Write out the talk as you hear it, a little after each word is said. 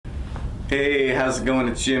Hey, how's it going?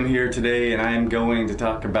 It's Jim here today, and I'm going to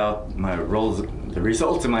talk about the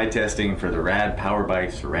results of my testing for the Rad Power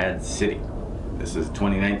Bikes Rad City. This is a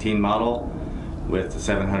 2019 model with a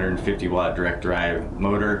 750 watt direct drive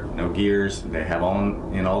motor, no gears. They have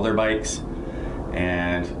in all their bikes,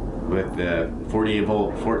 and with the 48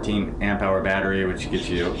 volt, 14 amp hour battery, which gets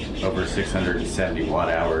you over 670 watt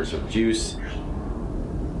hours of juice.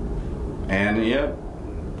 And yeah,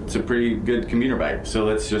 it's a pretty good commuter bike. So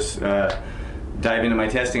let's just dive into my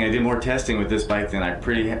testing. I did more testing with this bike than I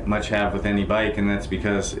pretty much have with any bike, and that's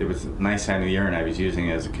because it was a nice time of the year and I was using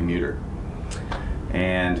it as a commuter.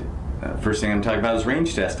 And first thing I'm talking about is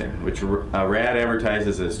range testing, which Rad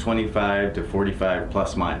advertises as 25 to 45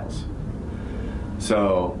 plus miles.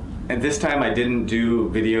 So at this time I didn't do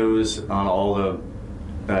videos on all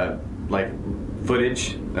the like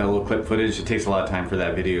footage, little clip footage. It takes a lot of time for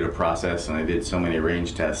that video to process, and I did so many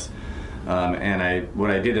range tests. And what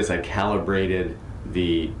I did is I calibrated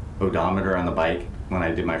the odometer on the bike when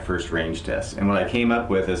I did my first range test. And what I came up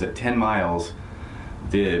with is at 10 miles,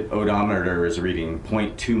 the odometer is reading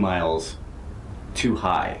 0.2 miles too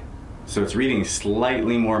high. So it's reading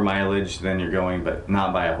slightly more mileage than you're going, but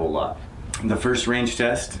not by a whole lot. The first range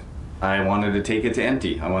test, I wanted to take it to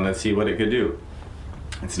empty. I wanted to see what it could do.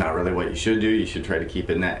 It's not really what you should do. You should try to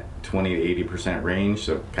keep it in that 20 to 80% range,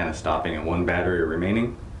 so kind of stopping at one battery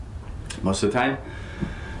remaining most of the time.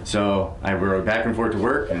 So I rode back and forth to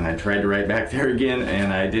work, and I tried to ride back there again,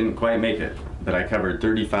 and I didn't quite make it. But I covered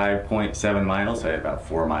 35.7 miles. I had about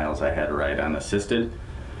 4 miles I had to ride unassisted.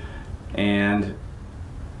 And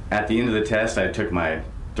at the end of the test, I took my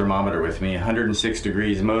thermometer with me, 106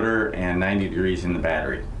 degrees motor and 90 degrees in the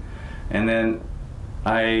battery. And then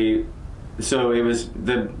so it was,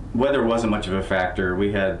 the weather wasn't much of a factor.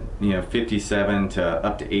 We had 57 to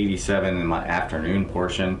up to 87 in my afternoon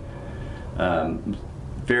portion.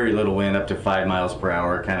 Very little wind, up to 5 miles per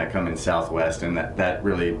hour, kind of coming southwest, and that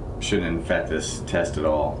really shouldn't affect this test at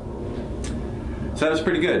all. So that was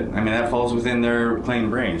pretty good. I mean, that falls within their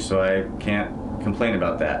claimed range, so I can't complain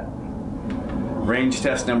about that. Range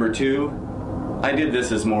test number 2, I did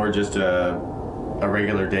this as more just a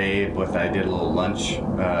regular day, but I did a little lunch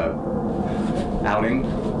outing,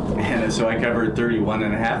 and so I covered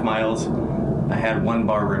 31.5 miles. I had 1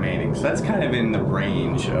 bar remaining, so that's kind of in the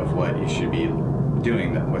range of what you should be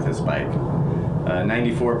doing with this bike.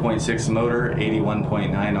 94.6 motor,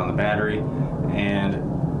 81.9 on the battery,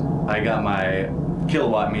 and I got my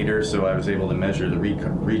kilowatt meter, so I was able to measure the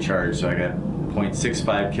recharge, so I got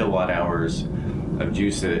 0.65 kilowatt hours of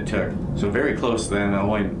juice that it took. So very close then,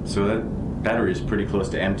 so that battery is pretty close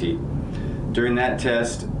to empty. During that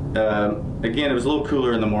test, again, it was a little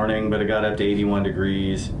cooler in the morning, but it got up to 81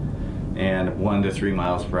 degrees and 1 to 3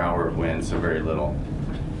 miles per hour of wind, so very little.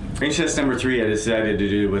 Range test number 3 I decided to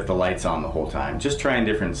do with the lights on the whole time, just trying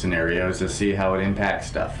different scenarios to see how it impacts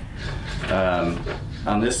stuff.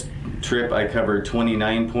 On this trip I covered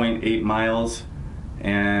 29.8 miles,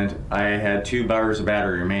 and I had 2 bars of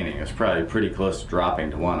battery remaining. It was probably pretty close to dropping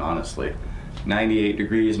to 1, honestly. 98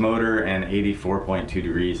 degrees motor and 84.2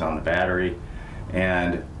 degrees on the battery,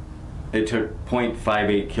 and it took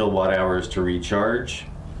 0.58 kilowatt hours to recharge.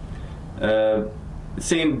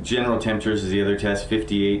 Same general temperatures as the other test,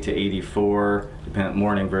 58 to 84, depending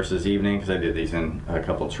morning versus evening, because I did these in a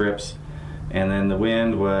couple trips. And then the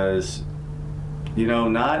wind was,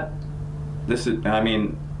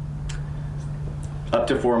 up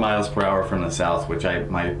to 4 miles per hour from the south, which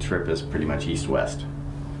my trip is pretty much east-west.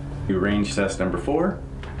 Range test number 4.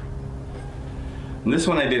 And this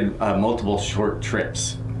one I did multiple short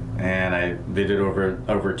trips, and I did it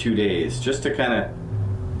over 2 days, just to kind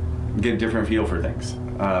of get a different feel for things.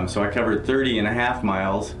 So I covered 30.5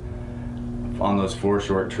 miles on those 4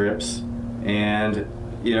 short trips, and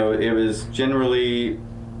it was generally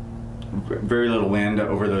very little wind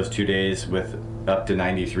over those 2 days, with up to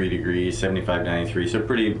 93 degrees, 75, 93, so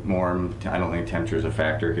pretty warm. I don't think temperature is a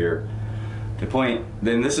factor here.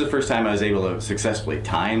 Then this is the first time I was able to successfully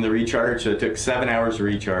time the recharge, so it took 7 hours to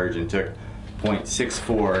recharge and took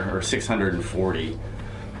 0.64 or 640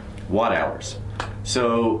 watt hours.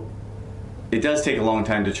 So it does take a long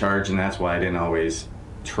time to charge, and that's why I didn't always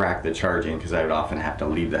track the charging, because I would often have to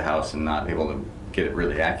leave the house and not be able to get it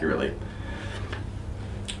really accurately.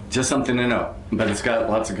 Just something to know, but it's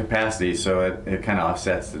got lots of capacity, so it kind of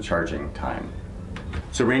offsets the charging time.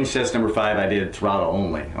 So range test number 5, I did throttle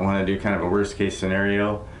only. I want to do kind of a worst case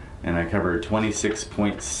scenario, and I covered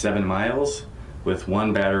 26.7 miles with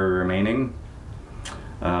 1 battery remaining.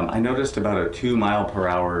 I noticed about a 2 mile per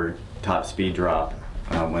hour top speed drop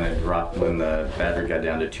when the battery got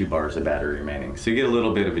down to 2 bars of battery remaining. So you get a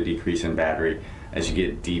little bit of a decrease in battery. as you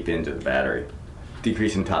get deep into the battery.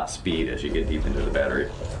 Decreasing top speed as you get deep into the battery.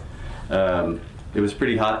 It was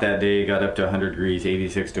pretty hot that day, got up to 100 degrees,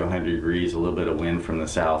 86 to 100 degrees, a little bit of wind from the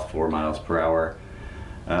south, 4 miles per hour.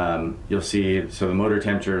 You'll see, so the motor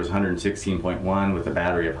temperature is 116.1 with a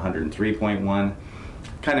battery of 103.1.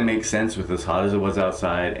 Kind of makes sense with as hot as it was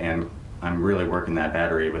outside, and I'm really working that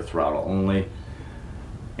battery with throttle only.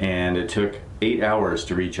 And it took 8 hours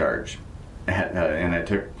to recharge, and it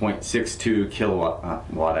took 0.62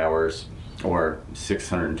 kilowatt hours, or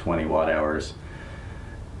 620 watt hours.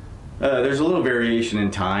 There's a little variation in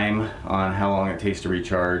time on how long it takes to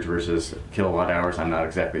recharge versus kilowatt hours. I'm not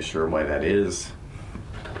exactly sure why that is.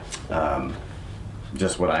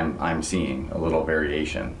 Just what I'm seeing, a little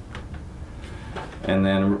variation. And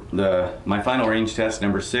then my final range test,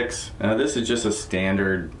 number 6. This is just a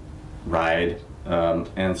standard ride,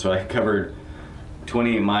 and so I covered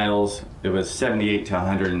 28 miles. It was 78 to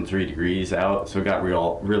 103 degrees out, so it got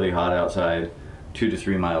really hot outside. 2 to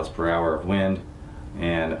 3 miles per hour of wind.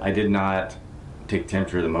 And I did not take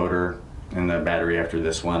temperature of the motor and the battery after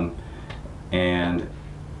this one, and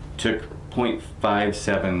took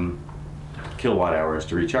 0.57 kilowatt hours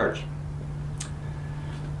to recharge.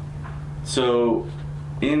 So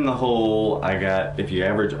in the whole, I got, if you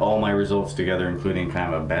average all my results together, including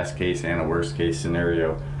kind of a best case and a worst case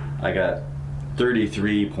scenario, I got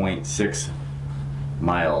 33.6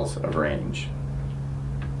 miles of range.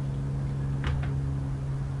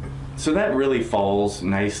 So that really falls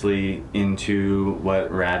nicely into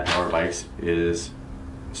what Rad Power Bikes is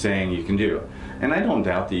saying you can do. And I don't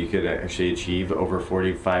doubt that you could actually achieve over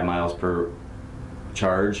 45 miles per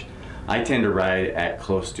charge. I tend to ride at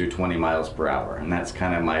close to 20 miles per hour, and that's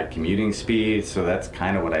kind of my commuting speed, so that's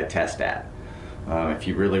kind of what I test at. If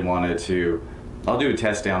you really wanted to, I'll do a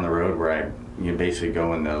test down the road where I basically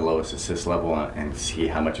go in the lowest assist level and see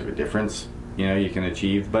how much of a difference you can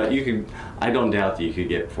achieve. But you could, I don't doubt that you could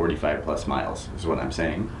get 45 plus miles, is what I'm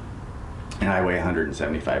saying. And I weigh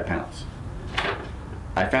 175 pounds.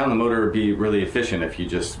 I found the motor would be really efficient if you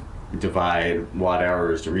just divide watt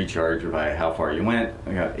hours to recharge by how far you went.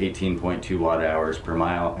 I got 18.2 watt hours per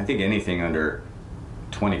mile. I think anything under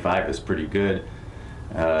 25 is pretty good.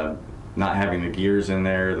 Not having the gears in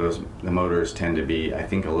there, the motors tend to be, I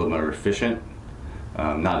think, a little more efficient.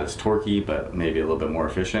 Not as torquey, but maybe a little bit more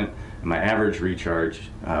efficient. And my average recharge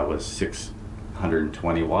was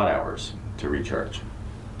 620 watt hours to recharge.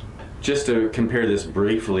 Just to compare this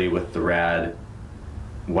briefly with the Rad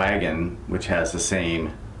Wagon, which has the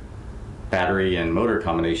same battery and motor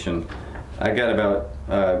combination, I got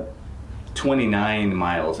about 29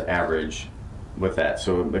 miles average with that.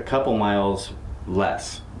 So a couple miles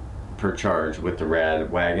less per charge with the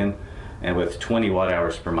Rad Wagon, and with 20 watt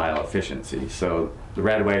hours per mile efficiency. So the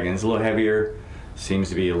Rad Wagon is a little heavier, seems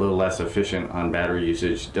to be a little less efficient on battery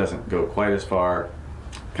usage, doesn't go quite as far.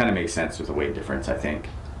 Kind of makes sense with the weight difference, I think.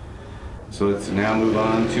 So let's now move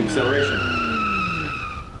on to acceleration.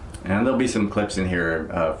 And there'll be some clips in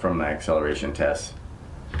here from my acceleration tests.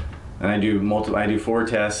 And I do 4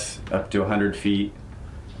 tests up to 100 feet,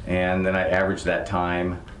 and then I average that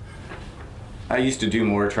time. I used to do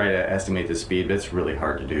more, try to estimate the speed, but it's really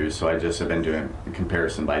hard to do, so I just have been doing a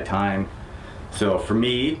comparison by time. So for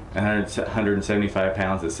me, 175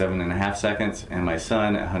 pounds at 7.5 seconds, and my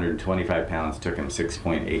son at 125 pounds took him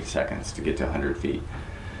 6.8 seconds to get to 100 feet.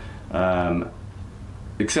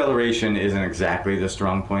 Acceleration isn't exactly the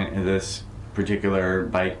strong point of this particular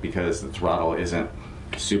bike because the throttle isn't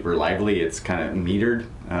super lively, it's kind of metered.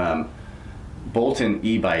 Bolton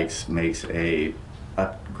e-bikes makes a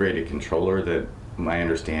upgraded controller that my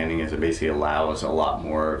understanding is it basically allows a lot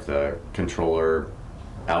more of the controller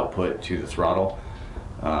output to the throttle.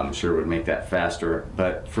 I'm sure it would make that faster,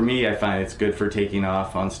 but for me I find it's good for taking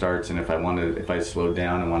off on starts, and if I slowed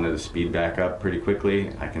down and wanted to speed back up pretty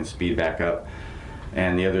quickly, I can speed back up.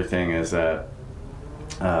 And the other thing is that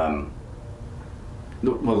the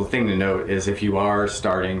thing to note is if you are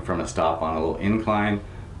starting from a stop on a little incline,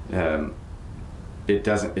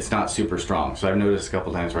 it's not super strong. So I've noticed a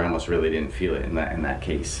couple times where I almost really didn't feel it in that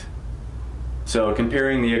case. So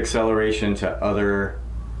comparing the acceleration to other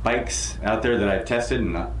bikes out there that I've tested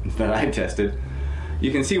and that I tested,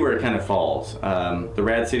 you can see where it kind of falls. The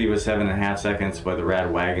Rad City was 7.5 seconds, but the Rad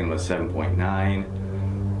Wagon was 7.9.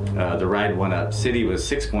 The Ride 1-Up City was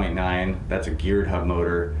 6.9. That's a geared hub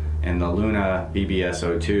motor, and the Luna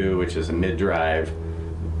BBS02, which is a mid-drive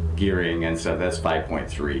gearing and stuff, that's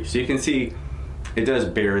 5.3. So you can see it does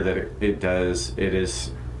bear that it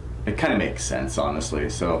kind of makes sense, honestly.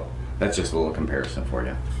 So that's just a little comparison for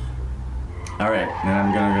you. All right, and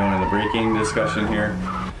I'm going to go into the braking discussion here.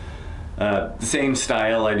 The same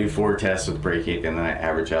style, I do 4 tests with braking and then I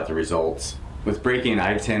average out the results. With braking,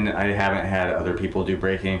 I haven't had other people do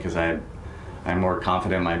braking because I'm more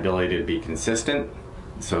confident in my ability to be consistent.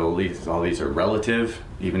 So all these are relative,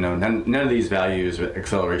 even though none of these values with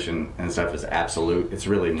acceleration and stuff is absolute. It's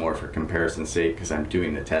really more for comparison's sake because I'm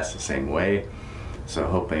doing the test the same way. So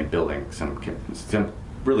hopefully building some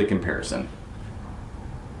really comparison.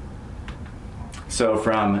 So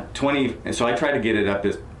from 20, so I try to get it up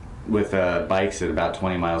with bikes at about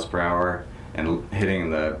 20 miles per hour and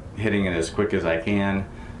hitting it as quick as I can.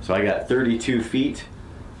 So I got 32 feet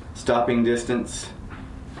stopping distance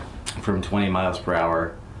from 20 miles per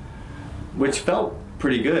hour, which felt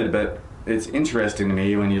pretty good, but it's interesting to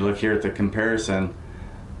me when you look here at the comparison.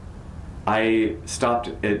 I stopped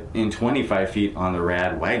in 25 feet on the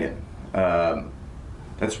Rad Wagon.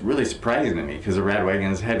 That's really surprising to me because the Rad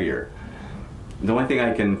Wagon is heavier. The only thing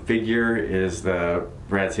I can figure is the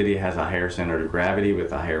Rad City has a higher center of gravity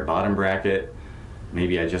with a higher bottom bracket.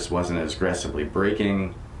 Maybe I just wasn't as aggressively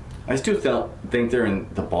braking. I still think they're in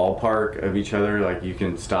the ballpark of each other, like you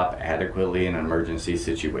can stop adequately in an emergency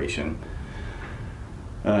situation.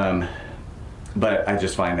 But I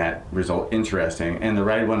just find that result interesting. And the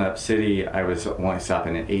Ride 1 Up City, I was only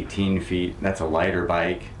stopping at 18 feet. That's a lighter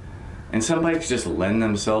bike. And some bikes just lend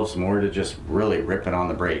themselves more to just really ripping on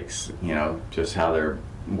the brakes, you know, just how their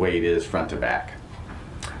weight is front to back.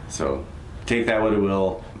 So take that what it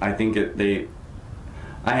will. I think I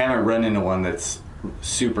haven't run into one that's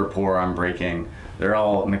super poor on braking. They're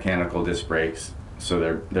all mechanical disc brakes,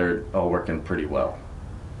 so they're all working pretty well.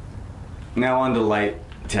 Now on to light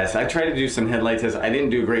tests. I tried to do some headlight tests. I didn't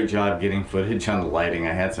do a great job getting footage on the lighting.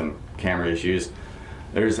 I had some camera issues.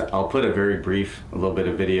 I'll put a very brief, a little bit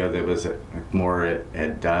of video that was more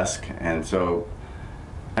at dusk, and so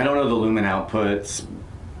I don't know the lumen outputs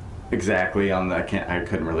exactly on the. I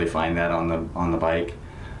couldn't really find that on the bike.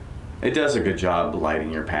 It does a good job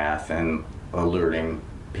lighting your path and alerting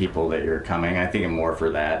people that you're coming. I think I'm more for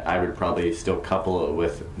that. I would probably still couple it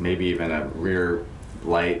with maybe even a rear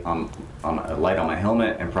light on a light on my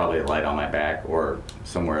helmet and probably a light on my back, or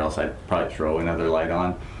somewhere else I'd probably throw another light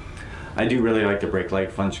on. I do really like the brake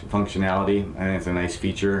light functionality. I think it's a nice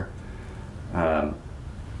feature.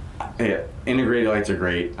 Integrated lights are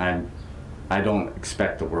great. I don't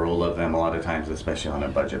expect the world of them a lot of times, especially on a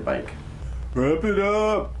budget bike. Wrap it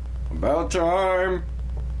up. About time.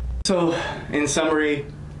 So, in summary,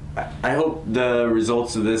 I hope the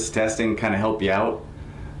results of this testing kind of help you out,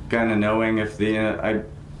 kind of knowing if I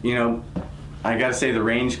gotta say the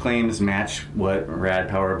range claims match what Rad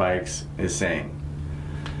Power Bikes is saying.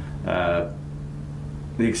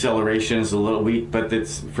 The acceleration is a little weak, but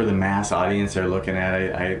it's for the mass audience they're looking at.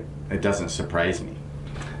 It doesn't surprise me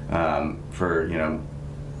for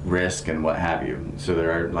risk and what have you. So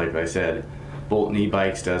there are, like I said, Bolton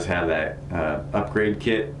e-bikes does have that upgrade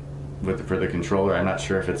kit for the controller. I'm not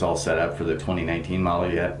sure if it's all set up for the 2019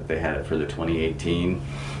 model yet, but they had it for the 2018.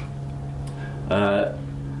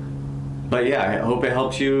 But yeah, I hope it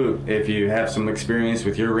helps you. If you have some experience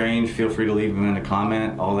with your range, feel free to leave them in a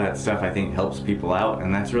comment. All that stuff I think helps people out,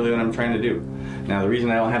 and that's really what I'm trying to do. Now the reason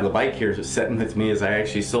I don't have the bike here sitting with me is I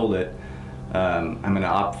actually sold it. I'm going to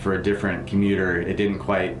opt for a different commuter.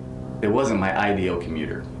 It wasn't my ideal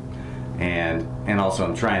commuter. And also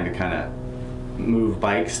I'm trying to kind of move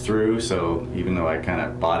bikes through, so even though I kind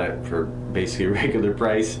of bought it for basically regular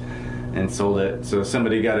price and sold it, so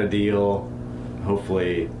somebody got a deal.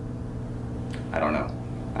 Hopefully, I don't know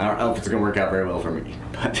if it's gonna work out very well for me,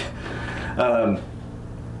 but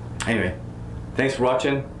anyway, thanks for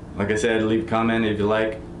watching. Like I said, leave a comment if you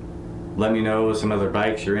like. Let me know some other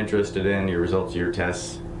bikes you're interested in, your results of your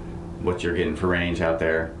tests, what you're getting for range out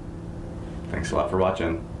there. Thanks a lot for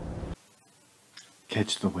watching.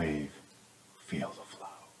 Catch the wave, feel the